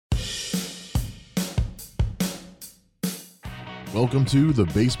Welcome to the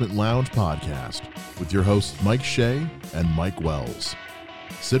Basement Lounge Podcast with your hosts Mike Shea and Mike Wells.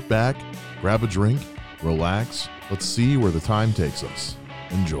 Sit back, grab a drink, relax. Let's see where the time takes us.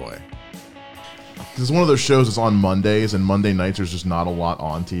 Enjoy. This is one of those shows that's on Mondays, and Monday nights there's just not a lot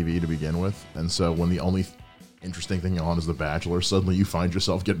on TV to begin with. And so when the only interesting thing on is The Bachelor, suddenly you find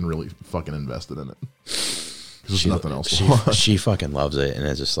yourself getting really fucking invested in it. Because there's nothing else to watch. She fucking loves it, and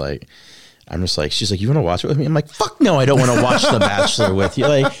it's just like, I'm just like, she's like, you want to watch it with me? I'm like, fuck no, I don't want to watch The Bachelor with you.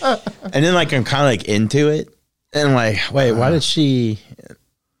 Like, and then like I'm kind of like into it, and I'm like, wait, why did she?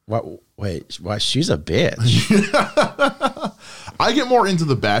 Wait, why? She's a bitch. I get more into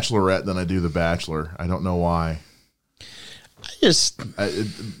The Bachelorette than I do The Bachelor. I don't know why. Because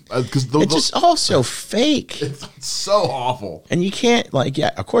it's just all so fake. It's so awful. And you can't like,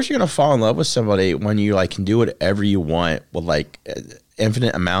 yeah, of course you're gonna fall in love with somebody when you like can do whatever you want with like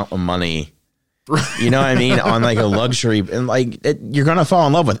infinite amount of money. You know what I mean? On like a luxury, and like you're gonna fall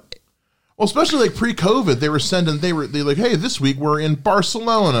in love with it. Well, especially like pre-COVID, they were like, hey, this week we're in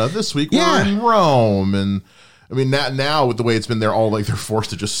Barcelona, this week we're in Rome, and I mean now with the way it's been, they're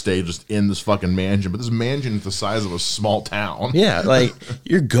forced to just stay just in this fucking mansion, but this mansion is the size of a small town. Yeah, like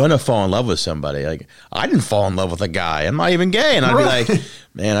you're gonna fall in love with somebody. Like I didn't fall in love with a guy. I'm not even gay, and I'd be like,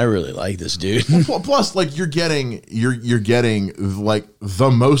 man, I really like this dude. Plus, like you're getting like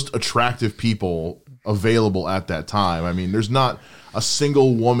the most attractive people available at that time. I mean, there's not a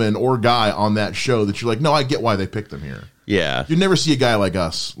single woman or guy on that show that you're like, no, I get why they picked them here. Yeah. You never see a guy like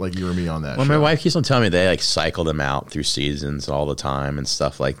us, like you or me on that show. My wife keeps on telling me they like cycle them out through seasons all the time and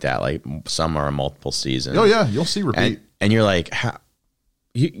stuff like that. Like some are multiple seasons. Oh yeah, you'll see repeat. And you're like, how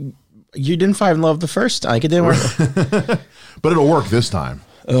you didn't fall in love the first time. Like it didn't work. But it'll work this time.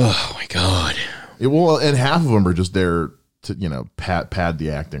 Oh my God. It will, and half of them are just there to, pad the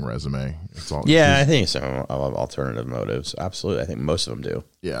acting resume. It's all. Yeah, I think some have alternative motives. Absolutely. I think most of them do.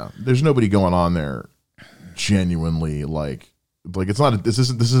 Yeah. There's nobody going on there genuinely like it's not this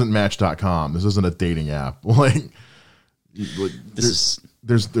isn't Match.com. This isn't a dating app.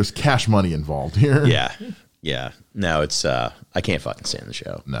 There's cash money involved here. Yeah. No, it's I can't fucking stand the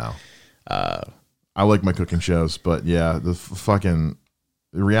show. No. I like my cooking shows, but yeah, the fucking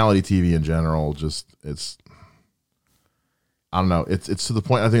reality TV in general, just I don't know. It's to the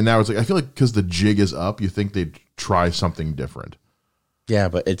point. I think now it's like I feel like because the jig is up, you think they'd try something different. Yeah,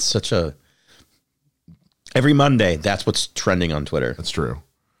 but it's such a every Monday. That's what's trending on Twitter. That's true.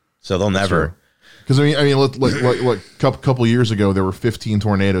 So they'll never. Because I mean, like couple years ago, there were 15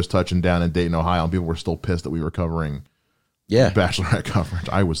 tornadoes touching down in Dayton, Ohio, and people were still pissed that we were covering. Yeah, Bachelorette coverage.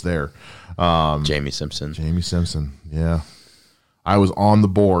 I was there. Jamie Simpson. Yeah, I was on the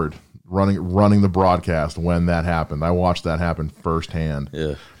board running the broadcast when that happened. I watched that happen firsthand.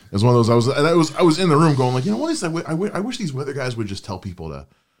 Yeah, it was one of those. I was in the room going like, what is that? I wish these weather guys would just tell people to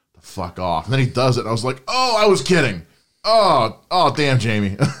fuck off. And then he does it. And I was like, oh, I was kidding. Oh, damn,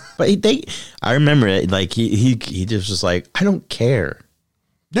 Jamie. But I remember it. Like he just was like, I don't care.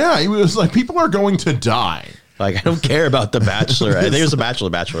 Yeah, he was like, people are going to die. Like, I don't care about The Bachelor. I think it was The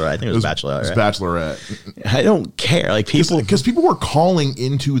Bachelorette. I think it was Bachelorette. It was Bachelorette. I don't care. Like because people were calling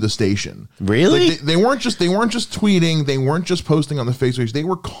into the station. Really? Like they weren't just tweeting. They weren't just posting on the Facebook page. They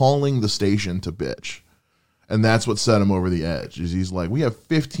were calling the station to bitch, and that's what set him over the edge. Is he's like, we have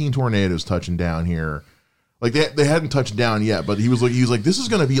 15 tornadoes touching down here. Like they hadn't touched down yet, but he was like, this is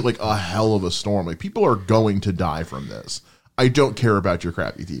going to be like a hell of a storm. Like people are going to die from this. I don't care about your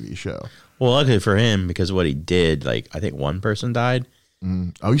crappy TV show. Well, luckily for him, because of what he did, like I think one person died.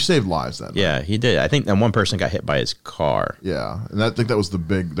 Oh, he saved lives then. Yeah, he did. I think that one person got hit by his car. Yeah, and I think that was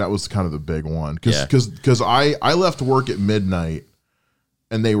kind of the big one. Because I left work at midnight,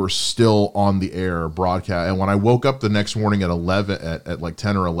 and they were still on the air broadcast. And when I woke up the next morning at like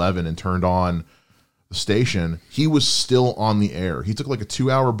 10 or 11 and turned on the station, he was still on the air. He took like a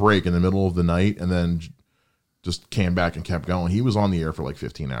 2-hour break in the middle of the night, and then just came back and kept going. He was on the air for like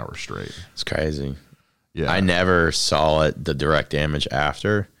 15 hours straight. It's crazy. Yeah. I never saw the direct damage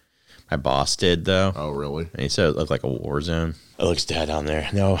after. My boss did, though. Oh, really? And he said it looked like a war zone. It looks dead down there.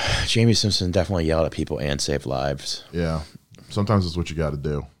 No, Jamie Simpson definitely yelled at people and saved lives. Yeah. Sometimes it's what you got to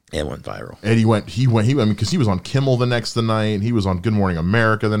do. It went viral. And he went, because he was on Kimmel the next night, and he was on Good Morning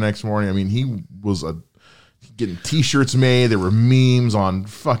America the next morning. I mean, he was getting t-shirts made. There were memes on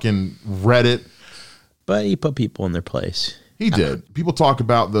fucking Reddit. But he put people in their place. He did. People talk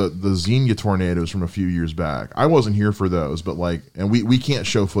about the Xenia tornadoes from a few years back. I wasn't here for those, but like, and we can't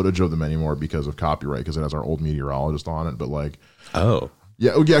show footage of them anymore because of copyright, because it has our old meteorologist on it. But like,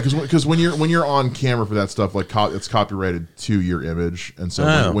 because when you're on camera for that stuff, like it's copyrighted to your image, and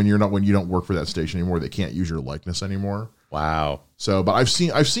so when you don't work for that station anymore, they can't use your likeness anymore. Wow. So, but I've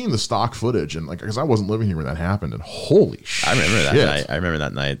seen the stock footage, and like, because I wasn't living here when that happened, and holy shit. I remember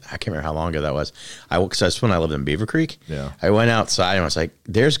that night. I can't remember how long ago that was. Because that's when I lived in Beaver Creek. Yeah. I went outside and I was like,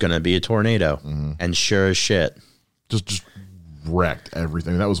 there's going to be a tornado. And sure as shit. Just wrecked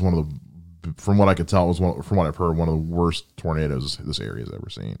everything. That was one of the, from what I could tell, from what I've heard, one of the worst tornadoes this area's ever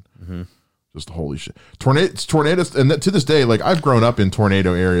seen. Just holy shit. Tornadoes, and to this day, like, I've grown up in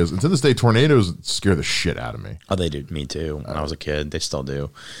tornado areas, and to this day, tornadoes scare the shit out of me. Oh, they do. Me too. When I was a kid, they still do.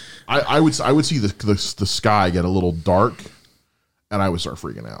 I would see the sky get a little dark, and I would start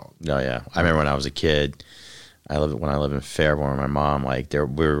freaking out. Oh yeah, I remember when I was a kid. When I lived in Fairborn, my mom, like,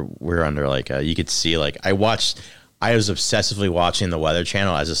 we're under like you could see, like, I was obsessively watching the Weather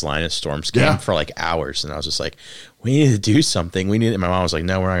Channel as this line of storms came for like hours, and I was just like, we need to do something. And my mom was like,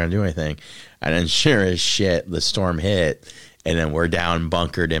 no, we're not gonna do anything. And then sure as shit, the storm hit, and then we're down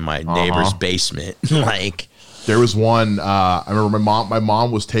bunkered in my neighbor's basement. Like, there was one. I remember my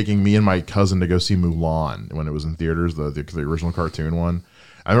mom was taking me and my cousin to go see Mulan when it was in theaters, the original cartoon one.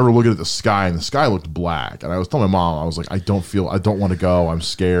 I remember looking at the sky, and the sky looked black. And I was telling my mom, I was like, I don't want to go. I'm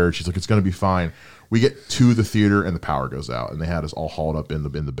scared. She's like, it's going to be fine. We get to the theater, and the power goes out, and they had us all hauled up in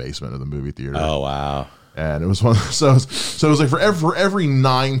the basement of the movie theater. Oh wow! And it was one. So it was like for every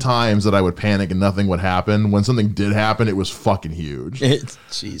 9 times that I would panic and nothing would happen, when something did happen, it was fucking huge.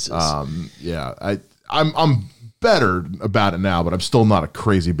 Jesus. Yeah. I'm better about it now, but I'm still not a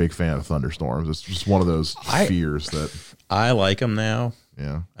crazy big fan of thunderstorms. It's just one of those fears that I like them now.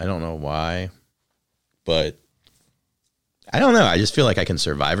 Yeah. I don't know why, but I don't know. I just feel like I can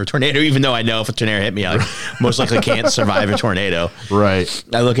survive a tornado, even though I know if a tornado hit me, I most likely can't survive a tornado. Right.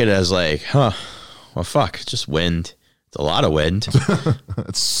 I look at it as like, well, fuck, it's just wind. It's a lot of wind.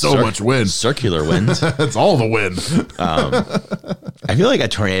 It's so much wind. Circular wind. It's all the wind. I feel like a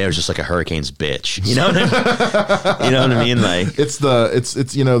tornado is just like a hurricane's bitch. You know what I mean? You know what I mean? Like, it's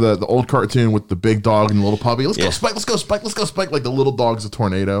the old cartoon with the big dog and the little puppy. Let's go Spike. Let's go Spike. Let's go Spike. Like, the little dog's a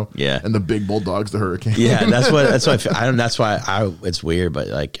tornado. Yeah. And the big bulldog's the hurricane. Yeah. That's what I feel. That's why it's weird, but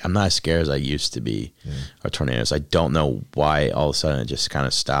like, I'm not as scared as I used to be of tornadoes. I don't know why all of a sudden it just kind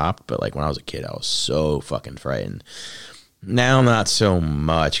of stopped. But like, when I was a kid, I was so fucking frightened. Now, not so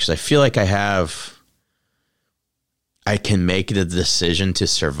much, because I feel like I can make the decision to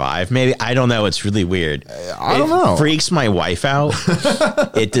survive. Maybe. I don't know. It's really weird. I don't know. It freaks my wife out.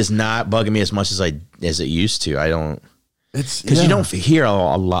 It does not bug me as much as it used to. I don't. It's because you don't hear a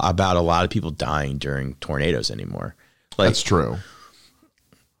lot about a lot of people dying during tornadoes anymore. Like, that's true.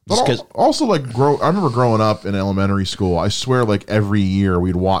 But also, like, I remember growing up in elementary school, I swear, like, every year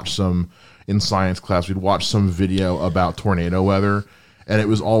we'd watch in science class, we'd watch some video about tornado weather, and it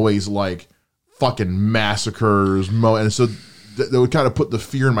was always like fucking massacres. And so that would kind of put the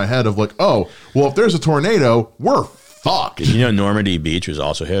fear in my head of like, oh, well, if there's a tornado, we're fucked. Did you know Normandy Beach was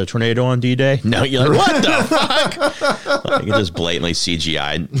also hit a tornado on D-Day? No, you're like, what the fuck? Like, it just blatantly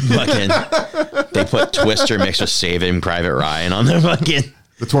CGI'd. Fucking, they put Twister mixed with Saving Private Ryan on the fucking.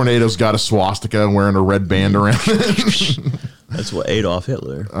 The tornado's got a swastika and wearing a red band around it. That's what Adolf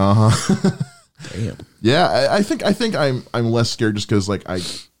Hitler. Damn. Yeah, I think I'm less scared just because, like,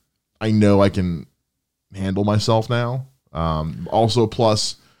 I know I can handle myself now. Also,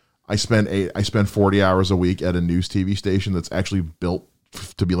 plus I spend 40 hours a week at a news TV station that's actually built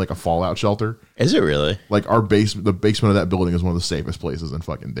to be like a fallout shelter. Is it really? Like, the basement of that building is one of the safest places in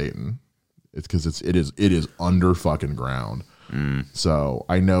fucking Dayton. It's because it is under fucking ground. So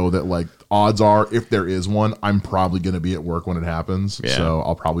I know that, like, odds are, if there is one, I'm probably going to be at work when it happens. Yeah. So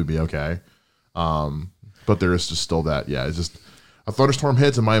I'll probably be okay. But there is just still that. Yeah, it's just a thunderstorm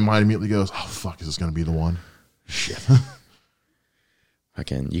hits and my mind immediately goes, oh, fuck, is this going to be the one? Shit.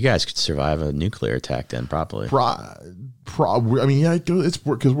 Fucking, you guys could survive a nuclear attack then, probably. Probably. I mean, yeah, it's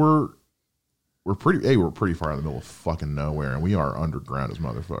because we're pretty far in the middle of fucking nowhere, and we are underground as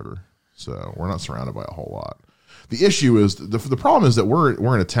motherfucker. So we're not surrounded by a whole lot. The issue is the problem is that we're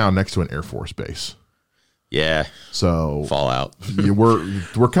in a town next to an Air Force base. Yeah. So fallout.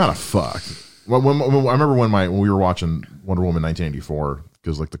 we're kind of fucked. I remember when we were watching Wonder Woman 1984,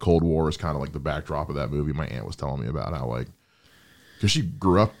 because like the Cold War is kind of like the backdrop of that movie. My aunt was telling me about how, like, because she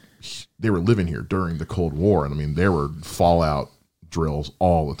grew up, they were living here during the Cold War, and I mean there were fallout drills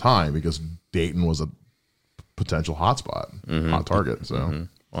all the time because Dayton was a potential hotspot, hot target. So.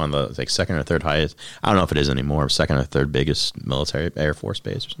 On the like second or third highest, I don't know if it is anymore, second or third biggest military Air Force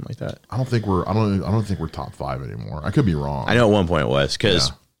base or something like that. I don't think we're top 5 anymore. I could be wrong. I know at one point it was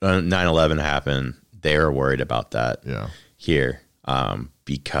because 9/11 happened. They were worried about that. Here,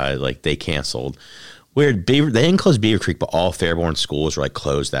 because like they canceled. Weird. They didn't close Beaver Creek, but all Fairborn schools were like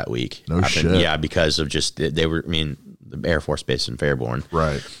closed that week. No shit. Yeah, because of just they were. I mean, the Air Force Base in Fairborn.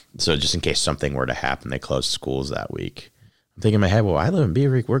 Right. So just in case something were to happen, they closed schools that week. I'm thinking in my head, well, I live in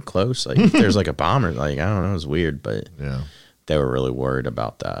Beaver Creek. We're close. Like, if there's like a bomber, like, I don't know. It was weird, but Yeah. they were really worried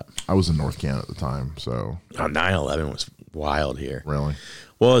about that. I was in North Canton at the time, so. Oh, 9/11 was wild here. Really?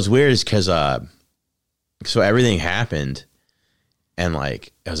 Well, it was weird is because, so everything happened and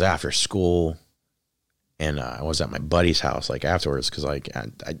like it was after school and I was at my buddy's house like afterwards because like I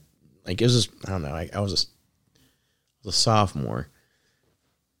like it was just, I don't know, I was a sophomore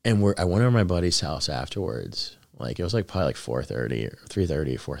and I went over to my buddy's house afterwards. Like it was like probably like 4:30 or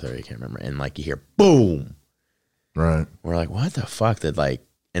 3:30 or 4:30, I can't remember. And like you hear boom. Right. We're like, what the fuck did like,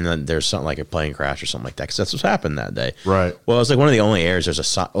 and then there's something like a plane crash or something like that because that's what happened that day. Right. Well, it was like one of the only areas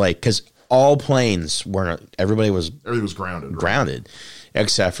there's like, because all planes weren't, everything was grounded. Right? grounded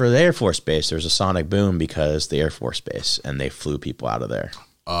except for the Air Force Base. There's a sonic boom because the Air Force Base and they flew people out of there.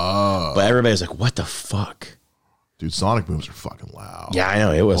 Oh. But everybody's like, what the fuck? Dude, sonic booms are fucking loud. Yeah, I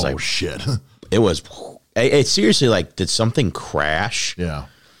know. It was like, shit. it was, it seriously like, did something crash? Yeah.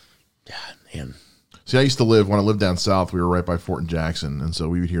 God, man. See, when I lived down south, we were right by Fort Jackson, and so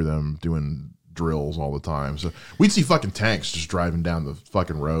we would hear them doing drills all the time. So we'd see fucking tanks just driving down the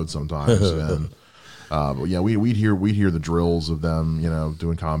fucking road sometimes. And but yeah, we'd hear the drills of them, you know,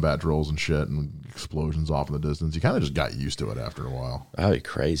 doing combat drills and shit, and explosions off in the distance. You kind of just got used to it after a while. That'd be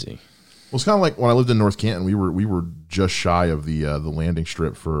crazy. Well, it's kind of like when I lived in North Canton, we were just shy of the landing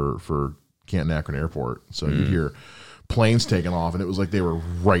strip for Canton Akron Airport. So you'd hear planes taking off, and it was like they were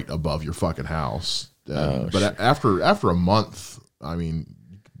right above your fucking house. But after a month, I mean,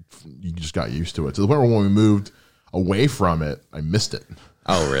 you just got used to it to the point where when we moved away from it, I missed it.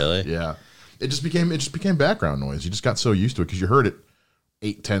 Oh, really? Yeah, it just became background noise. You just got so used to it because you heard it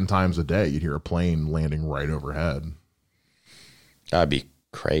 8-10 times a day. You'd hear a plane landing right overhead. That'd be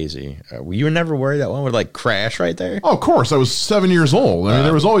crazy. You were never worried that one would like crash right there? Oh, of course. I was 7 years old. I mean,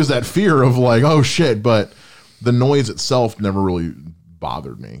 there was always that fear of like, oh shit, but the noise itself never really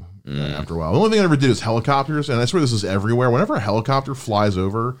bothered me. After a while, the only thing I ever did is helicopters, and I swear this is everywhere. Whenever a helicopter flies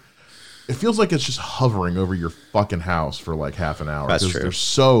over, it feels like it's just hovering over your fucking house for like half an hour. That's true. They're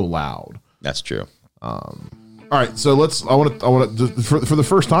so loud. That's true. All right, so I want to for the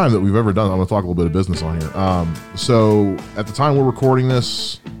first time that we've ever done, I want to talk a little bit of business on here. So at the time we're recording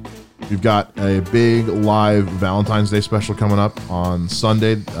this, we've got a big live Valentine's Day special coming up on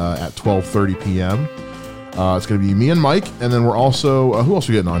Sunday at 12:30 p.m. It's going to be me and Mike, and then we're also who else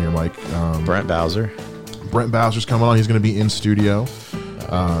are we getting on here, Mike? Brent Bowser. Brent Bowser's coming on. He's going to be in studio.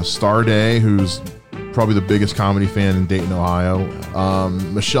 Star Day, who's probably the biggest comedy fan in Dayton, Ohio.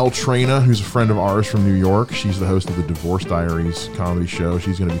 Michelle Trina, who's a friend of ours from New York. She's the host of the Divorce Diaries comedy show.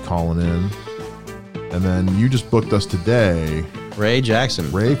 She's going to be calling in. And then you just booked us today. Ray Jackson.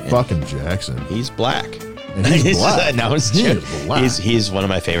 Ray fucking Jackson. He's black. And he's black. No, it's He true. is black. He's one of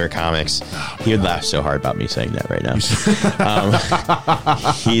my favorite comics. He would laugh so hard about me saying that right now. He's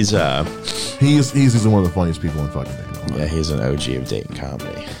one of the funniest people in fucking Dayton, Ohio. yeah, he's an OG of Dayton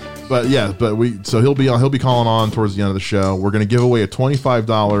comedy. But yeah, so he'll be calling on towards the end of the show. We're going to give away a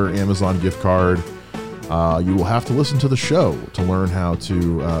 $25 Amazon gift card. You will have to listen to the show to learn how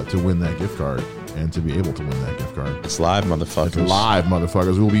to win that gift card and to be able to win that gift card. It's live, motherfuckers. It's live,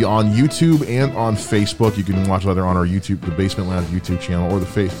 motherfuckers. We'll be on YouTube and on Facebook. You can watch either on our YouTube, the Basement Lounge YouTube channel, or the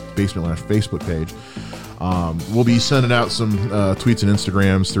Basement Lounge Facebook page. We'll be sending out some tweets and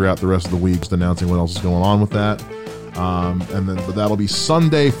Instagrams throughout the rest of the week, just announcing what else is going on with that. But that'll be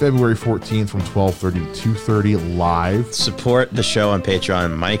Sunday, February 14th from 12:30 to 2:30 live. Support the show on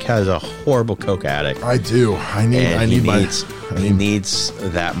Patreon. Mike has a horrible coke addict. I do. He needs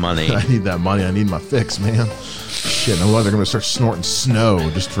that money. I need that money. I need my fix, man. Shit, no wonder they're going to start snorting snow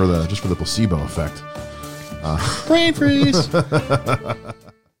just for the placebo effect. Brain freeze.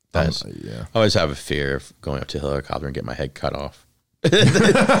 I always have a fear of going up to a helicopter and get my head cut off.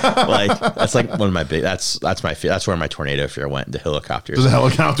 Like that's like one of my big. That's my fear. That's where my tornado fear went. The helicopters. There's a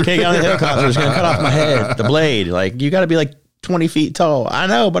helicopter. Can't get on the helicopter. It's gonna cut off my head. The blade. Like you got to be like 20 feet tall. I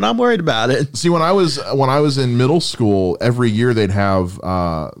know, but I'm worried about it. See, when I was in middle school, every year they'd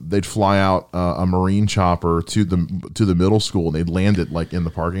fly out a Marine chopper to the middle school, and they'd land it like in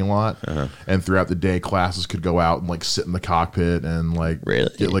the parking lot. And throughout the day, classes could go out and like sit in the cockpit and like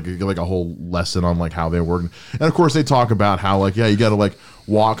get like a whole lesson on like how they work. And of course, they talk about how like you got to like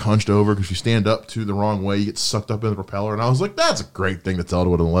walk hunched over because if you stand up to the wrong way, you get sucked up in the propeller. And I was like, that's a great thing to tell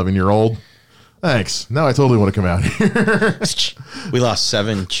to an 11-year-old. Thanks. Now I totally want to come out here. We lost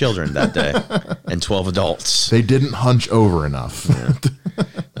 7 children that day and 12 adults. They didn't hunch over enough. Yeah.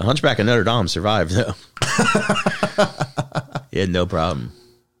 The Hunchback of Notre Dame survived, though. He had no problem.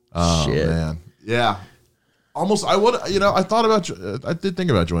 Oh, Shit. man. Yeah. Almost, I would, I thought about, I did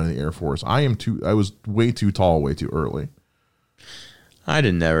think about joining the Air Force. I was way too tall, way too early. I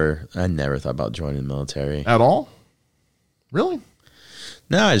never thought about joining the military. At all? Really?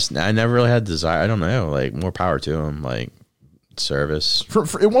 No, I never really had desire. I don't know, like, more power to him, like, service.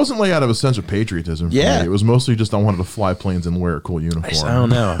 It wasn't like out of a sense of patriotism for me. It was mostly just I wanted to fly planes and wear a cool uniform. I don't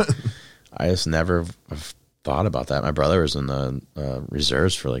know. I just never thought about that. My brother was in the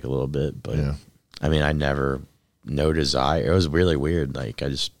reserves for like a little bit, but I mean, no desire. It was really weird. Like, I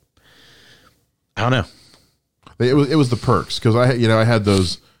don't know. It was the perks, because I had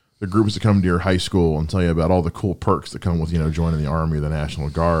the groups that come to your high school and tell you about all the cool perks that come with joining the Army or the National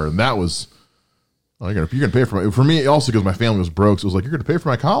Guard, and that was, you're gonna pay for me also, because my family was broke, so it was like, you're gonna pay for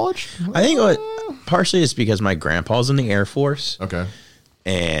my college. I think partially it's because my grandpa's in the Air Force. Okay,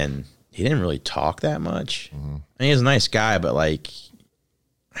 and he didn't really talk that much. I mean, he's a nice guy, but like,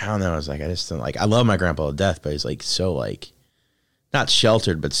 I don't know. I was like, I just don't like. I love my grandpa to death, but he's like so like, not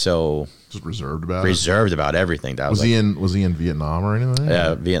sheltered, but so just reserved about everything. That was he in Vietnam or anything?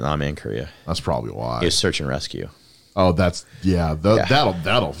 Yeah, Vietnam and Korea. That's probably why. He was search and rescue. Oh, that'll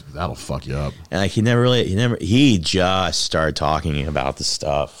fuck you up. And like, he just started talking about the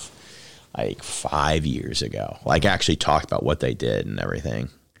stuff like 5 years ago. Like, actually talked about what they did and everything.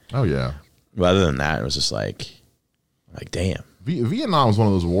 Oh yeah. But other than that, it was just like damn. Vietnam was one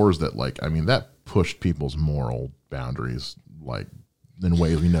of those wars that, like, I mean, that pushed people's moral boundaries, like, in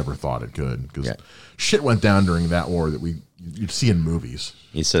ways we never thought it could, because shit went down during that war that you'd see in movies.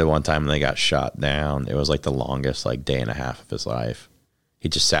 He said at one time when they got shot down, it was like the longest like day and a half of his life. He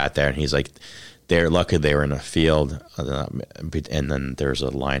just sat there and he's like, they're lucky they were in a field, and then there's a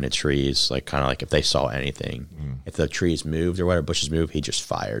line of trees, like kind of like if they saw anything, if the trees moved or whatever, bushes moved, he just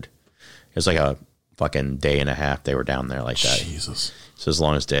fired. It was like a fucking day and a half they were down there like that. Jesus. So as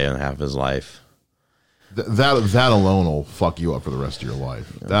long as day and a half of his life. That alone will fuck you up for the rest of your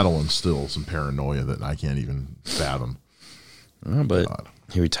life. Yeah. That'll instill some paranoia that I can't even fathom. But God.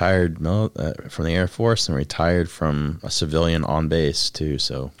 He retired from the Air Force and retired from a civilian on base too.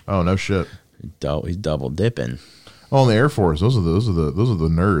 So no shit. He's double dipping. Oh, in the Air Force, those are the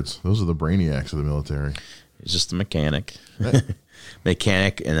nerds. Those are the brainiacs of the military. He's just a mechanic,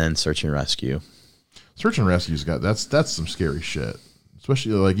 mechanic, and then search and rescue. Search and rescue's got that's some scary shit.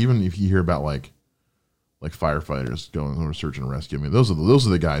 Especially like even if you hear about like firefighters going over search and rescue. I mean, those are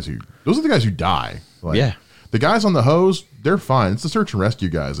the guys who die. Like, the guys on the hose, they're fine. It's the search and rescue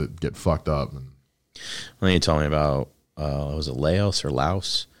guys that get fucked up. Well, you told me about was it Laos or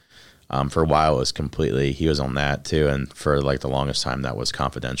Laos? For a while, it was completely. He was on that too, and for like the longest time, that was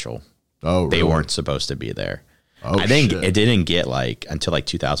confidential. Oh, really? They weren't supposed to be there. Oh, I think it didn't get like until like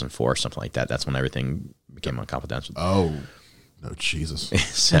 2004 or something like that. That's when everything became unconfidential. Oh, no, Jesus.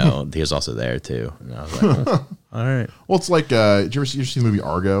 So he was also there too. And I was like, all right. Well, it's like, did you ever see the movie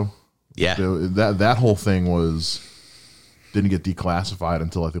Argo? Yeah. So that whole thing didn't get declassified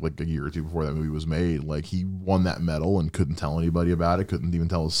until I think like a year or two before that movie was made. Like, he won that medal and couldn't tell anybody about it. Couldn't even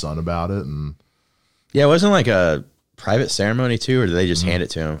tell his son about it. And yeah, it wasn't like a private ceremony too, or did they just hand it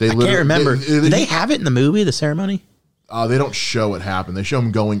to him? I can't remember. Did they have it in the movie, the ceremony? They don't show it happen. They show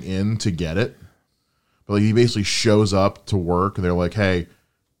him going in to get it. But like, he basically shows up to work and they're like, hey,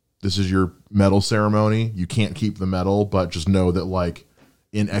 this is your medal ceremony. You can't keep the medal, but just know that like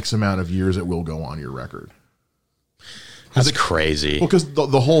in X amount of years, it will go on your record. That's crazy. Well, because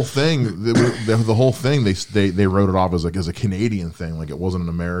the whole thing, the whole thing, they wrote it off as a Canadian thing. Like, it wasn't an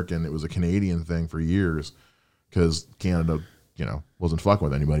American, it was a Canadian thing for years, because Canada, wasn't fucking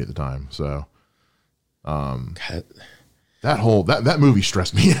with anybody at the time. So, that movie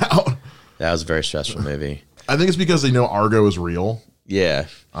stressed me out. That was a very stressful movie. I think it's because they know Argo is real. Yeah.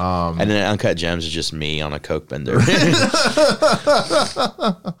 And then Uncut Gems is just me on a Coke bender.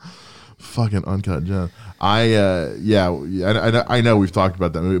 Fucking Uncut Gems. I know we've talked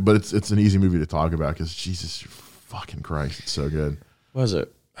about that movie, but it's an easy movie to talk about because Jesus fucking Christ, it's so good. What was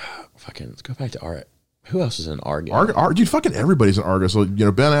it? Fucking, let's go back to Art. Who else is in Argo? Dude, fucking everybody's in Argo. So,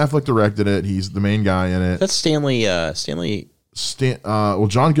 Ben Affleck directed it. He's the main guy in it. That's Stanley. Well,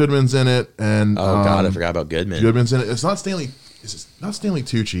 John Goodman's in it, and God, I forgot about Goodman. Goodman's in it. It's not Stanley. It's not Stanley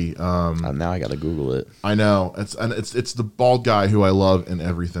Tucci. Now I got to Google it. I know it's the bald guy who I love in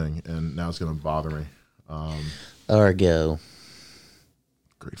everything, and now it's gonna bother me. Argo.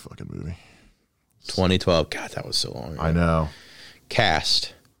 Great fucking movie. 2012. God, that was so long ago. I know.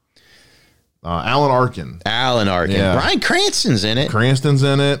 Cast. Alan Arkin. Yeah. Bryan Cranston's in it.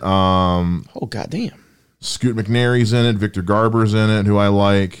 Oh, goddamn. Scoot McNairy's in it. Victor Garber's in it, who I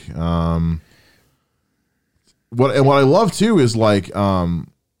like. What I love too is like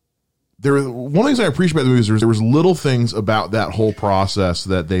one of the things I appreciate about the movies is there was little things about that whole process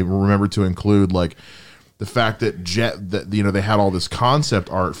that they remembered to include, like the fact that they had all this concept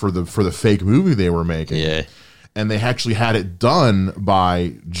art for the fake movie they were making. Yeah. And they actually had it done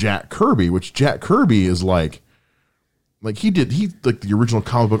by Jack Kirby, which Jack Kirby is like he's like the original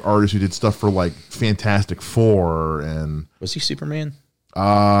comic book artist who did stuff for like Fantastic Four. And was he Superman?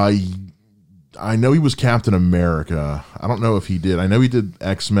 I know he was Captain America. I don't know if he did. I know he did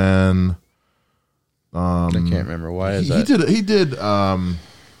X-Men. I can't remember. Why is that? He did let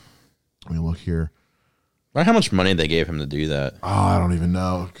me look here. How much money they gave him to do that? Oh, I don't even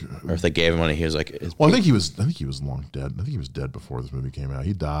know. Or if they gave him money, he was like, well, I think he was long dead. I think he was dead before this movie came out.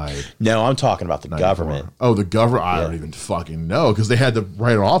 He died. No, I'm talking about the government. Oh, the government. I don't even fucking know, because they had to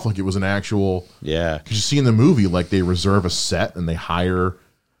write it off like it was an actual. Yeah. Because you see in the movie, like they reserve a set and they hire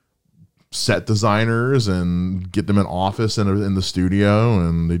set designers and get them an office in the studio,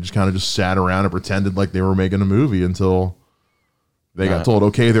 and they just kind of just sat around and pretended like they were making a movie until they got told,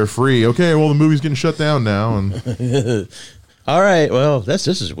 okay, they're free. Okay, well, the movie's getting shut down now. And all right, well, this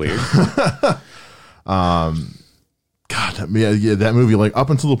is weird. God, yeah, that movie, like up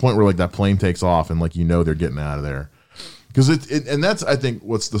until the point where like that plane takes off and like they're getting out of there, because and that's, I think,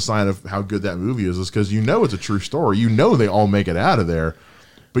 what's the sign of how good that movie is because it's a true story. They all make it out of there,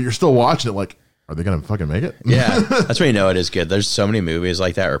 but you're still watching it like, are they gonna fucking make it? Yeah, that's when it is good. There's so many movies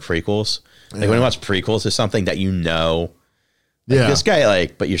like that, or prequels. Like when you watch prequels to something that this guy,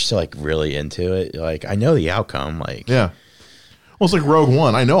 but you're still like really into it. You're like, I know the outcome. Like, yeah. Well, it's like Rogue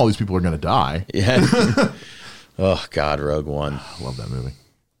One. I know all these people are going to die. Yeah. Oh God, Rogue One. I love that movie.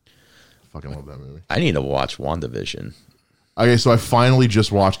 Fucking love that movie. I need to watch WandaVision. Okay, so I finally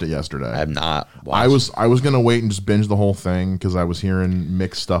just watched it yesterday. I have not watched I was going to wait and just binge the whole thing because I was hearing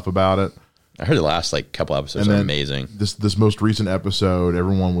mixed stuff about it. I heard the last couple episodes are amazing. This most recent episode,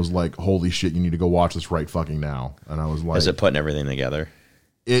 everyone was like, "Holy shit, you need to go watch this right fucking now." And I was like, is it putting everything together?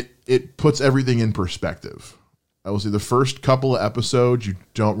 It puts everything in perspective. I will say the first couple of episodes, you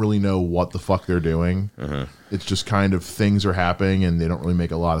don't really know what the fuck they're doing. Uh-huh. It's just kind of things are happening and they don't really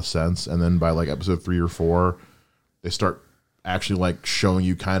make a lot of sense. And then by like episode 3 or 4, they start actually like showing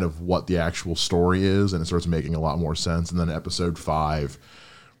you kind of what the actual story is, and it starts making a lot more sense. And then episode 5,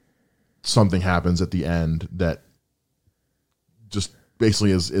 something happens at the end that just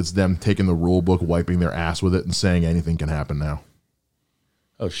basically it's them taking the rule book, wiping their ass with it, and saying anything can happen now.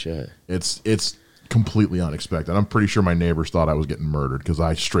 Oh shit! It's completely unexpected. I'm pretty sure my neighbors thought I was getting murdered because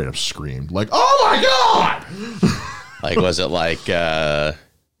I straight up screamed like, "Oh my god!" Like, was it like,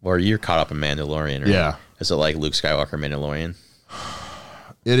 or you're caught up in Mandalorian? Right? Yeah. Is it like Luke Skywalker Mandalorian?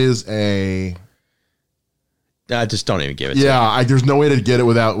 It is a. Just don't even give it. Yeah, there's no way to get it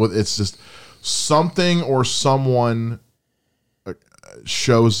without. It's just something or someone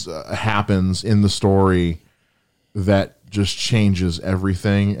happens in the story that just changes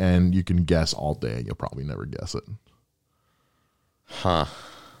everything, and you can guess all day. You'll probably never guess it. Huh.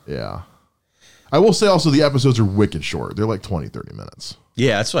 Yeah. I will say also the episodes are wicked short. They're like 20, 30 minutes.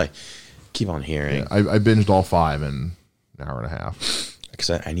 Yeah, that's what I keep on hearing. Yeah, I binged all 5 in an hour and a half. Because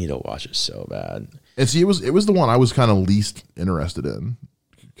I need to watch it so bad. And see, it was the one I was kind of least interested in.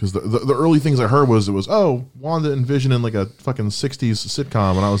 Because the early things I heard was Wanda and Vision in like a fucking 60s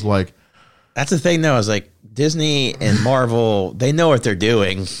sitcom. And I was like... That's the thing, though. I was like, Disney and Marvel, they know what they're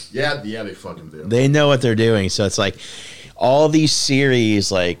doing. Yeah, they fucking do. They know what they're doing. So it's like all these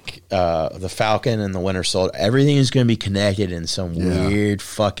series, like The Falcon and The Winter Soldier, everything is going to be connected in some weird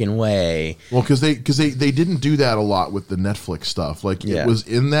fucking way. Well, because they didn't do that a lot with the Netflix stuff. Like, it was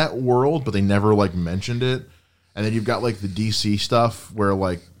in that world, but they never, like, mentioned it. And then you've got, like, the DC stuff where,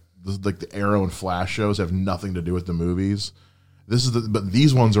 like the Arrow and Flash shows have nothing to do with the movies. But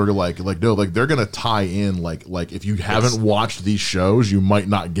these ones are like no, like they're gonna tie in like if you haven't watched these shows, you might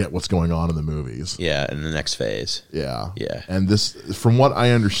not get what's going on in the movies. Yeah, in the next phase. Yeah. And this, from what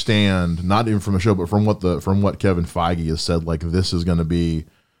I understand, not even from the show, but from what Kevin Feige has said, like this is gonna be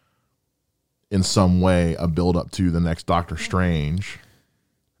in some way a build up to the next Doctor Strange.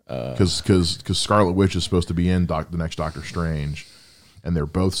 Because Scarlet Witch is supposed to be in the next Doctor Strange, and they're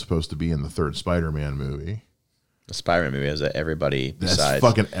both supposed to be in the third Spider-Man movie. The Spider-Man movie has everybody besides. That's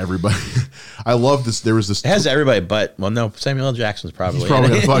fucking everybody. I love this. There was this. It has everybody, but Samuel L. Jackson's probably. He's probably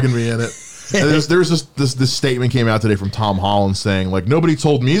gonna fucking be in it. And there's this statement came out today from Tom Holland saying like nobody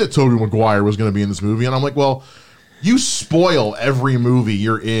told me that Tobey Maguire was gonna be in this movie, and I'm like, well, you spoil every movie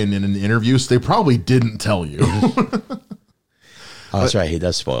you're in an interview, so they probably didn't tell you. Oh, that's right. He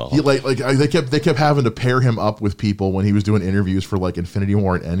does spoil. They kept having to pair him up with people when he was doing interviews for like Infinity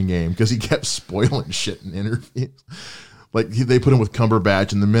War and Endgame because he kept spoiling shit in interviews. Like they put him with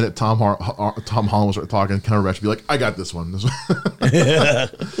Cumberbatch, and the minute Tom Holland was talking, Cumberbatch would be like, "I got this one."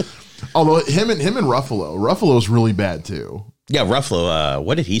 Although him and Ruffalo's really bad too. Yeah, Ruffalo.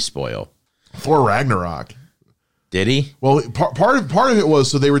 What did he spoil? Thor Ragnarok. Did he? Well, part of it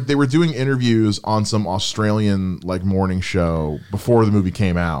was so they were doing interviews on some Australian like morning show before the movie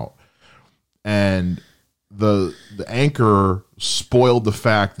came out, and the anchor spoiled the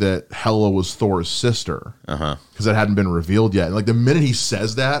fact that Hela was Thor's sister because it hadn't been revealed yet. And like the minute he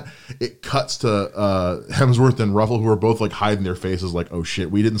says that, it cuts to Hemsworth and Ruffalo, who are both like hiding their faces, like, "Oh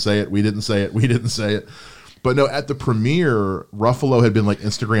shit, we didn't say it, we didn't say it, we didn't say it." But no, at the premiere, Ruffalo had been like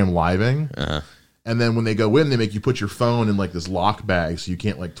Instagram living. And then when they go in, they make you put your phone in like this lock bag so you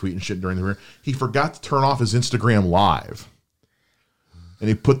can't like tweet and shit during the premiere. He forgot to turn off his Instagram live. And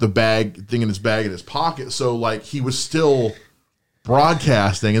he put the thing in his bag in his pocket. So like he was still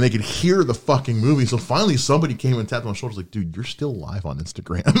broadcasting and they could hear the fucking movie. So finally somebody came and tapped him on the shoulder, like, "Dude, you're still live on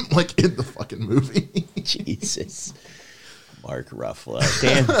Instagram," like in the fucking movie. Jesus. Mark Ruffalo.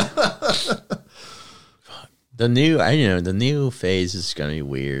 Damn. The new phase is going to be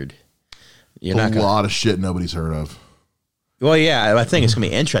weird. A lot of shit nobody's heard of. Well, yeah, I think it's going to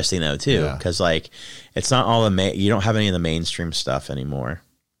be interesting though too, because Yeah. like it's not all you don't have any of the mainstream stuff anymore.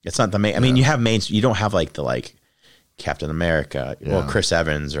 It's not the main. I mean, you have you don't have like the like Captain America, or Chris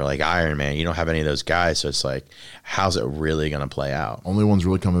Evans, or like Iron Man. You don't have any of those guys, so it's like, how's it really going to play out? Only ones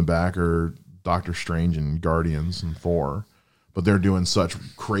really coming back are Doctor Strange and Guardians and Thor, but they're doing such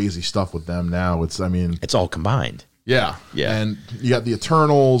crazy stuff with them now. It's all combined. Yeah. Yeah. And you got the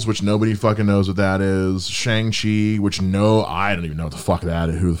Eternals, which nobody fucking knows what that is. Shang-Chi, which I don't even know what the fuck that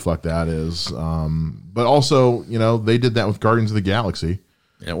is, who the fuck that is. But also, they did that with Guardians of the Galaxy.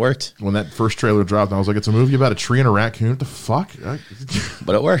 And it worked. When that first trailer dropped, I was like, it's a movie about a tree and a raccoon. What the fuck?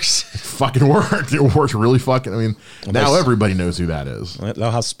 But it works. It fucking worked. It worked really fucking. Now everybody knows who that is.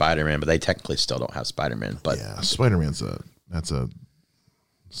 They'll have Spider-Man, but they technically still don't have Spider-Man. But yeah, Spider-Man's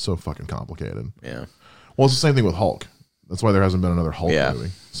so fucking complicated. Yeah. Well, it's the same thing with Hulk. That's why there hasn't been another Hulk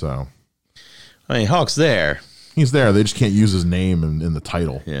movie. So, I mean, Hulk's there. He's there. They just can't use his name in the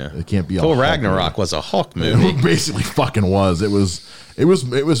title. Yeah, it can't be. Thor Ragnarok was a Hulk movie. It basically fucking was. It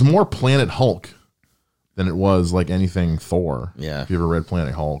was more Planet Hulk than it was like anything Thor. Yeah. If you ever read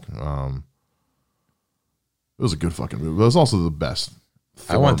Planet Hulk, it was a good fucking movie. But it was also the best.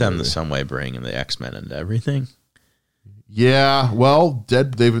 I want them to some way bring in the X-Men into everything. Yeah. Well,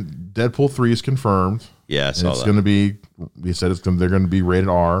 Deadpool 3 is confirmed. Yeah, I saw it's that. going to be. He said they're going to be rated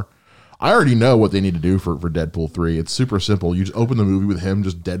R. I already know what they need to do for Deadpool 3. It's super simple. You just open the movie with him,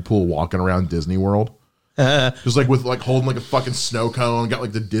 just Deadpool walking around Disney World. Just like with like holding like a fucking snow cone, got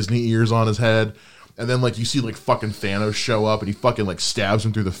like the Disney ears on his head. And then like you see like fucking Thanos show up and he fucking like stabs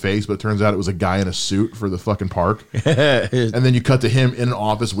him through the face, but it turns out it was a guy in a suit for the fucking park. And then you cut to him in an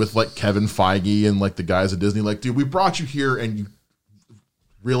office with like Kevin Feige and like the guys at Disney, like, "Dude, we brought you here and you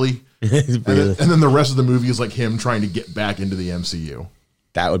really?" And then the rest of the movie is like him trying to get back into the MCU.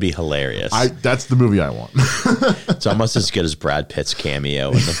 That would be hilarious. That's the movie I want. It's almost as good as Brad Pitt's cameo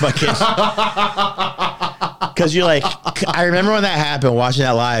in the fucking. Because you're like, I remember when that happened, watching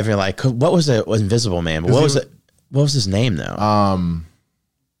that live. You're like, what was it? Was Invisible Man? But what was it? What was his name though?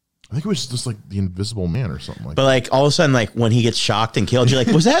 I think it was just like the Invisible Man or something like. But like all of a sudden, like when he gets shocked and killed, you're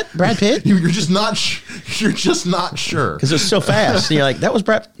like, was that Brad Pitt? You're just not. You're just not sure because it's so fast. And you're like, that was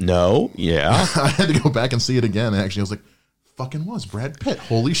Brad. No, yeah. I had to go back and see it again. And actually, I was like, fucking was Brad Pitt.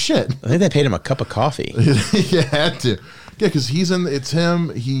 Holy shit. I think they paid him a cup of coffee. You had to. Yeah, because it's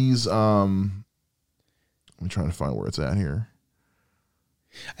him. He's I'm trying to find where it's at here.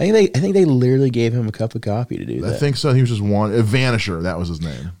 I think they literally gave him a cup of coffee to do that. I think so. He was just one Vanisher. That was his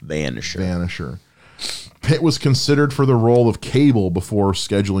name. Vanisher. Pitt was considered for the role of Cable before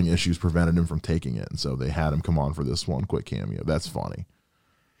scheduling issues prevented him from taking it, and so they had him come on for this one quick cameo. That's funny.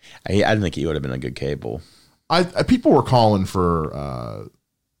 I didn't think he would have been a good Cable. People were calling for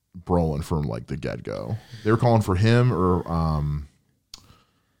Brolin from like the get-go. They were calling for him or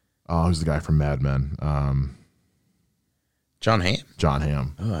who's the guy from Mad Men? John Hamm. John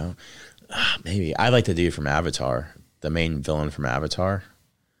Hamm. Oh, wow. Maybe. I like the dude from Avatar, the main villain from Avatar,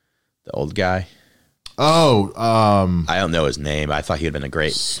 the old guy. Oh, I don't know his name. I thought he would have been a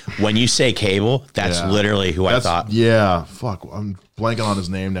great. When you say Cable, that's literally who I thought. Yeah, fuck. I'm blanking on his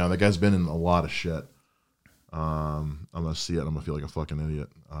name now. That guy's been in a lot of shit. I'm gonna see it. I'm gonna feel like a fucking idiot.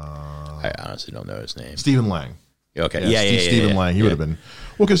 I honestly don't know his name. Stephen Lang. Okay, yeah. Stephen Lang. He would have been.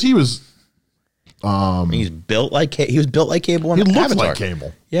 Well, because he was. He's built like he was built like Cable. He looked like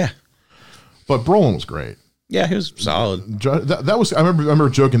Cable. Yeah, but Brolin was great. Yeah, he was solid. That was. I remember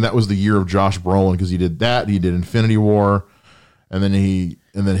joking that was the year of Josh Brolin because he did that. He did Infinity War, and then him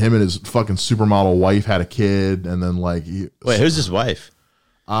and his fucking supermodel wife had a kid, and then like wait, who's his wife?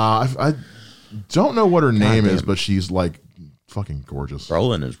 I don't know what her name is, but she's like fucking gorgeous.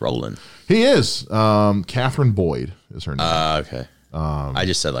 Brolin is rolling. He is. Catherine Boyd is her name. Okay. I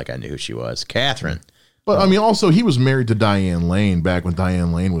just said like I knew who she was. Catherine. But I mean, also he was married to Diane Lane back when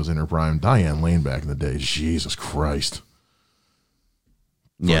Diane Lane was in her prime. Diane Lane back in the day, Jesus Christ.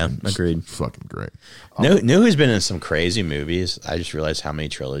 Yeah, agreed. Fucking great. Know who's been in some crazy movies? I just realized how many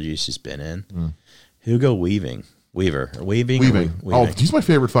trilogies she's been in. Hugo Weaving. Weaving. Oh, he's my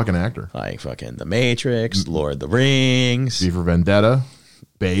favorite fucking actor. Like fucking The Matrix, Lord of the Rings, V for Vendetta,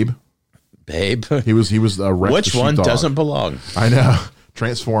 Babe. He was Rex Which the one sheepdog. doesn't belong? I know.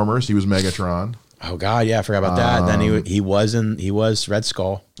 Transformers. He was Megatron. Oh God, yeah, I forgot about that. Then he was Red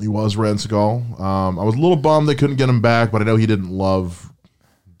Skull. He was Red Skull. I was a little bummed they couldn't get him back, but I know he didn't love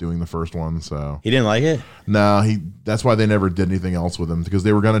doing the first one, so He didn't like it? no, that's why they never did anything else with him, because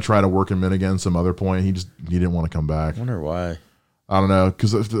they were going to try to work him in again some other point. He didn't want to come back. I wonder why. I don't know,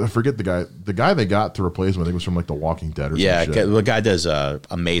 because I forget the guy they got to replace him. I think was from like The Walking Dead or Yeah, some shit. the guy does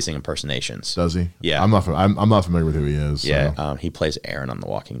amazing impersonations. Does he? Yeah. I'm not familiar with who he is. Yeah, so. he plays Aaron on The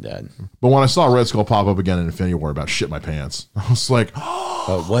Walking Dead. But when I saw Red Skull pop up again in Infinity War, about shit my pants. I was like,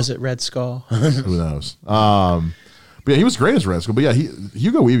 But was it Red Skull? who knows? But yeah, he was great as Red Skull. But yeah,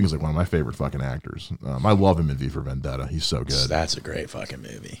 Hugo Weaving is like one of my favorite fucking actors. I love him in V for Vendetta. He's so good. That's a great fucking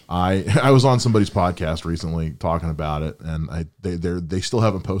movie. I was on somebody's podcast recently talking about it, and they still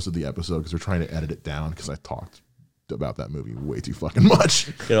haven't posted the episode because they're trying to edit it down because I talked about that movie way too fucking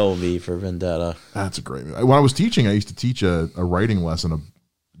much. Good old V for Vendetta. That's a great movie. When I was teaching, I used to teach a writing lesson.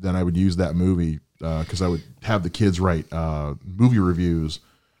 Then I would use that movie because I would have the kids write movie reviews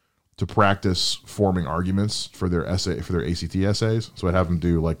to practice forming arguments for their ACT essays. So I'd have them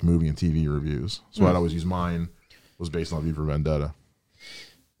do like movie and TV reviews. So I'd always use mine was based on V for Vendetta.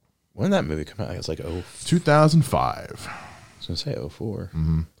 When did that movie come out? It was like 2005. I was gonna say 04.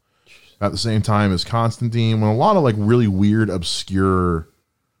 Mm-hmm. At the same time as Constantine, when a lot of like really weird, obscure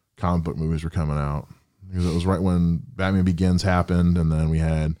comic book movies were coming out. Because it was right when Batman Begins happened, and then we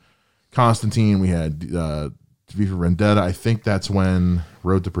had Constantine, we had V for Vendetta. I think that's when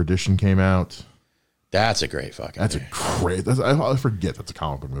Road to Perdition came out. That's a great fucking movie. I forget that's a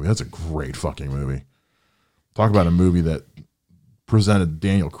comic book movie. That's a great fucking movie. Talk about a movie that presented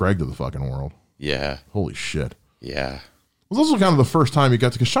Daniel Craig to the fucking world. Yeah. Holy shit. Yeah. It was also kind of the first time you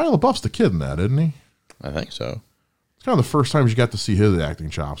got to, because Shia LaBeouf's the kid in that, isn't he? I think so. It's kind of the first time you got to see his acting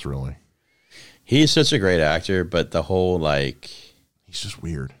chops, really. He's such a great actor, but the whole like... He's just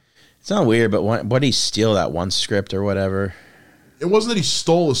weird. It's not weird, but what did he steal that one script or whatever? It wasn't that he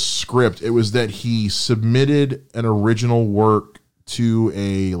stole a script. It was that he submitted an original work to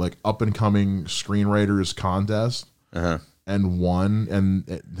a like up and coming screenwriters contest and won. And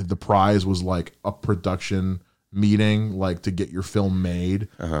the prize was like a production meeting, like to get your film made.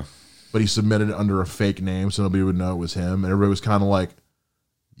 But he submitted it under a fake name so nobody would know it was him. And everybody was kind of like,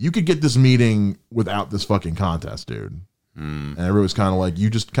 you could get this meeting without this fucking contest, dude. And everybody was kind of like, you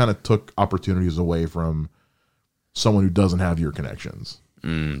just kind of took opportunities away from someone who doesn't have your connections.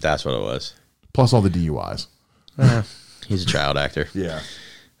 That's what it was. Plus all the DUIs. He's a child actor. Yeah.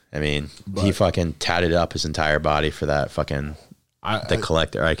 I mean, he fucking tatted up his entire body for that fucking The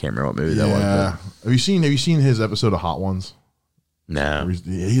Collector. I can't remember what movie that was. Yeah. Have you seen his episode of Hot Ones? No.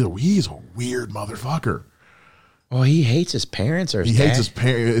 He's a weird motherfucker. Well, he hates his parents or his dad? Hates his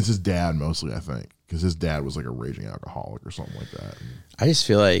parents. It's his dad mostly, I think, because his dad was like a raging alcoholic or something like that. I just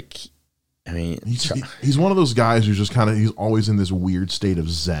feel like, I mean, he's one of those guys who's just he's always in this weird state of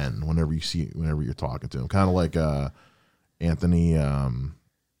zen whenever you're talking to him. Kind of like Anthony,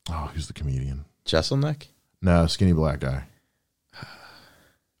 who's the comedian? Jesselneck? No, skinny black guy.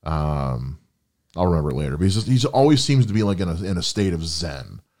 I'll remember it later, but he's always seems to be like in a state of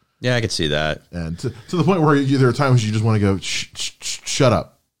zen. Yeah, I could see that. And to the point where there are times you just want to go, shut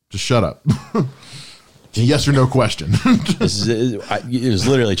up. Just shut up. Yes or no question. It was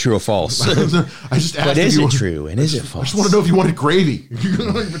literally true or false. I just asked. But is it true and is it false? I just want to know if you wanted gravy.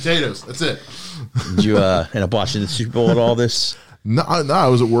 You wanted potatoes. That's it. Did you end up watching the Super Bowl and all this? No, I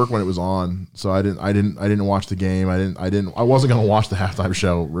was at work when it was on, so I didn't watch the game. I wasn't going to watch the halftime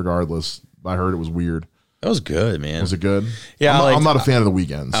show regardless. I heard it was weird. That was good, man. Was it good? Yeah, I'm not a fan of the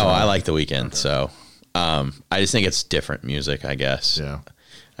Weeknd. So. Oh, I like the Weeknd. Okay. So, I just think it's different music, I guess. Yeah,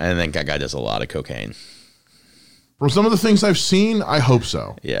 I think that guy does a lot of cocaine. From some of the things I've seen, I hope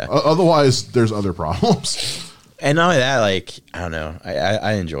so. Yeah. Otherwise, there's other problems. And not only that, like, I don't know,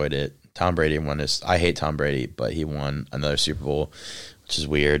 I enjoyed it, Tom Brady won this. I hate Tom Brady, but he won another Super Bowl, which is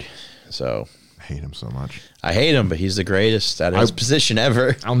weird. So I hate him so much. I hate him, but he's the greatest at his position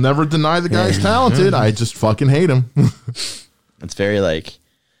ever. I'll never deny the guy's talented. I just fucking hate him. It's very like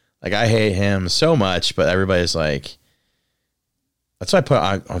I hate him so much, but everybody's like, that's what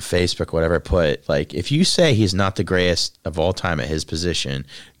I put on Facebook, whatever I put. Like, if you say he's not the greatest of all time at his position,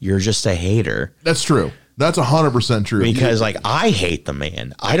 you're just a hater. That's true. That's 100% true. Because, like, I hate the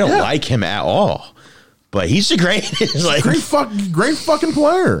man. I don't like him at all. But he's the greatest. Like, great fucking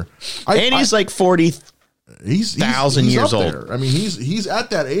player. He's like 40,000 years old. There. I mean, he's at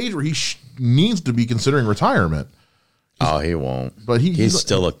that age where he needs to be considering retirement. He won't. But he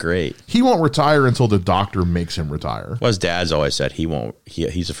still look great. He won't retire until the doctor makes him retire. Well, his dad's always said he won't.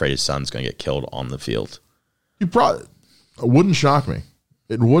 He's afraid his son's going to get killed on the field. It wouldn't shock me.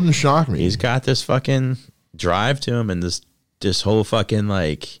 It wouldn't shock me. He's got this fucking drive to him, and this whole fucking,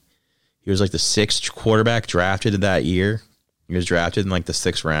 like, he was like the 6th quarterback drafted that year. He was drafted in like the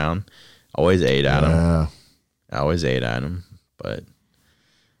 6th round. Always ate at him. Always ate at him. But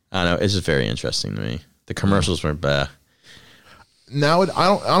I don't know. It's just very interesting to me. The commercials were bad. Now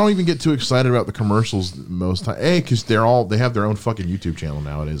I don't even get too excited about the commercials most time. Because they have their own fucking YouTube channel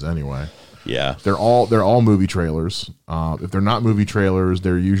nowadays anyway. Yeah, they're all movie trailers. If they're not movie trailers,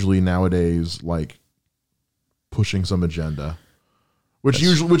 they're usually nowadays like pushing some agenda, which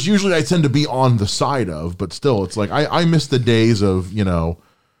usually I tend to be on the side of. But still, it's like I miss the days of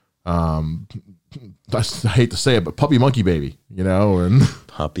I hate to say it, but Puppy Monkey Baby, and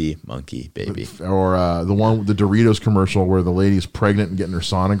Puppy Monkey Baby, or the one with the Doritos commercial where the lady's pregnant and getting her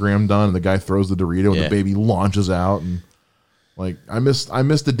sonogram done, and the guy throws the Dorito and the baby launches out and. Like I miss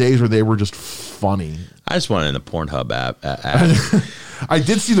the days where they were just funny. I just wanted in the Pornhub app. I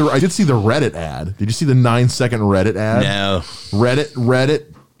did see the Reddit ad. Did you see the 9-second Reddit ad? No.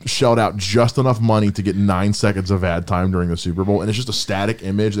 Reddit shelled out just enough money to get 9 seconds of ad time during the Super Bowl, and it's just a static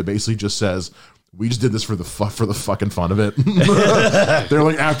image that basically just says, "We just did this for the fucking fun of it." They're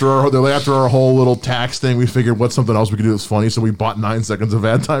like after our whole little tax thing, we figured what's something else we could do that's funny, so we bought 9 seconds of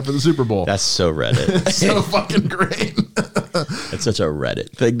ad time for the Super Bowl. That's so Reddit. It's so fucking great. It's such a Reddit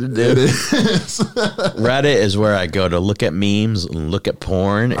thing to do. It is. Reddit is where I go to look at memes and look at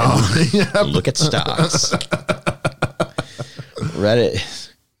porn and look at stocks.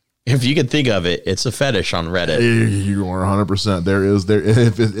 Reddit. If you can think of it, it's a fetish on Reddit. You are 100%.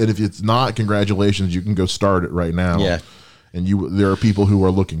 If it's not, congratulations. You can go start it right now. Yeah. And there are people who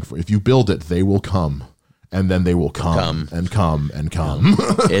are looking for. If you build it, they will come, and then they will come and come and come.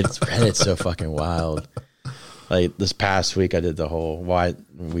 Reddit's so fucking wild. Like this past week, I did the whole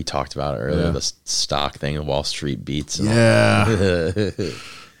we talked about it earlier, the stock thing, the Wall Street beats. And yeah.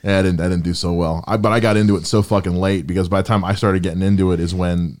 Yeah, I didn't do so well. But I got into it so fucking late because by the time I started getting into it is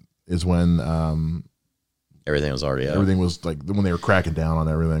when everything was already up. Everything was like when they were cracking down on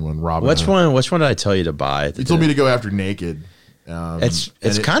everything. When Robin, which one did I tell you to buy? You told me to go after Naked.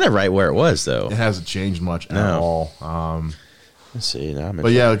 It's kind of right where it was though. It hasn't changed much at all. Let's see.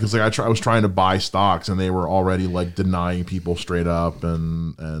 But yeah, because like I was trying to buy stocks and they were already like denying people straight up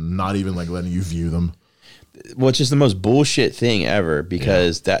and not even like letting you view them. Which is the most bullshit thing ever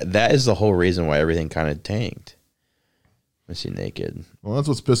because that is the whole reason why everything kind of tanked. Let's see, Naked. Well, that's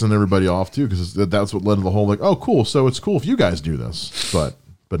what's pissing everybody off too, because that's what led to the whole like, oh, cool. So it's cool if you guys do this, but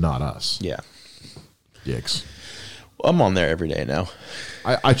not us. Yeah, dicks. Well, I'm on there every day now.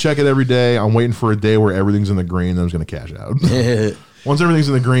 I check it every day. I'm waiting for a day where everything's in the green. Then I'm going to cash out. Once everything's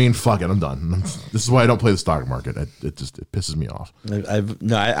in the green, fuck it, I'm done. This is why I don't play the stock market. It pisses me off.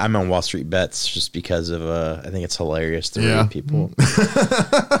 I'm on Wall Street Bets just because of I think it's hilarious to read people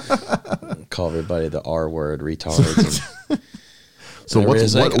call everybody the R word, retards. So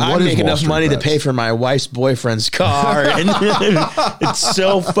what's like, I make enough money to pay for my wife's boyfriend's car, and it's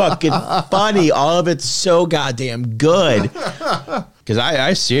so fucking funny. All of it's so goddamn good because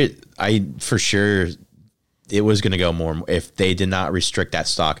I see it. I for sure. It was going to go more if they did not restrict that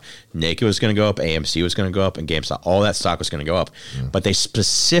stock. Naked was going to go up, AMC was going to go up, and GameStop. All that stock was going to go up. Yeah. But they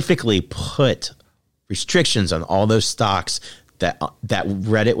specifically put restrictions on all those stocks that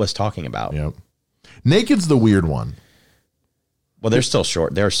Reddit was talking about. Yep. Naked's the weird one. Well, they're still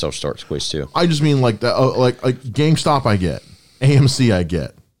short. They're still short squeeze too. I just mean like that. Like GameStop, I get. AMC, I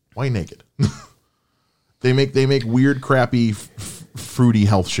get. Why Naked? They make weird, crappy, fruity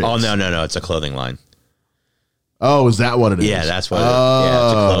health shakes. Oh no! It's a clothing line. Oh, is that what it is? Yeah, that's what it is. Yeah,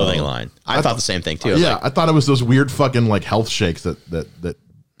 it's a clothing line. I thought the same thing, too. I thought it was those weird fucking like health shakes that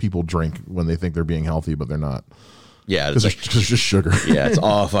people drink when they think they're being healthy, but they're not. Yeah. Because it's just sugar. Yeah, it's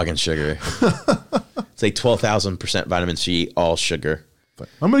all fucking sugar. It's like 12,000% vitamin C, all sugar.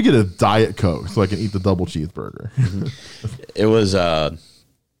 I'm gonna get a Diet Coke so I can eat the double cheeseburger. It was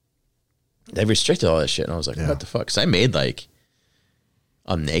they restricted all that shit, and I was like, what the fuck? Because I made like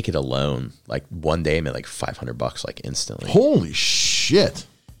I'm naked alone. Like one day I made like $500 like instantly. Holy shit.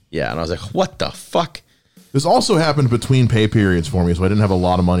 Yeah, and I was like, what the fuck? This also happened between pay periods for me, so I didn't have a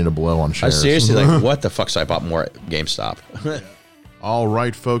lot of money to blow on I shares. was seriously like, what the fuck? So I bought more at GameStop. All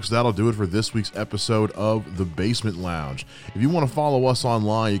right, folks, that'll do it for this week's episode of The Basement Lounge. If you want to follow us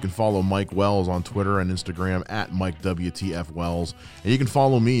online, you can follow Mike Wells on Twitter and Instagram at MikeWTFWells. And you can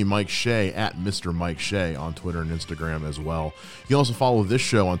follow me, Mike Shea, at Mr. Mike Shea on Twitter and Instagram as well. You can also follow this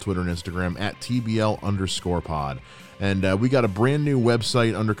show on Twitter and Instagram at TBL_pod. And we got a brand new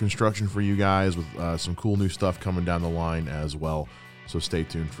website under construction for you guys with some cool new stuff coming down the line as well. So stay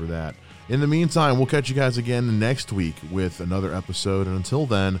tuned for that. In the meantime, we'll catch you guys again next week with another episode. And until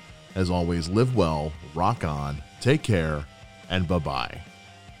then, as always, live well, rock on, take care, and bye-bye.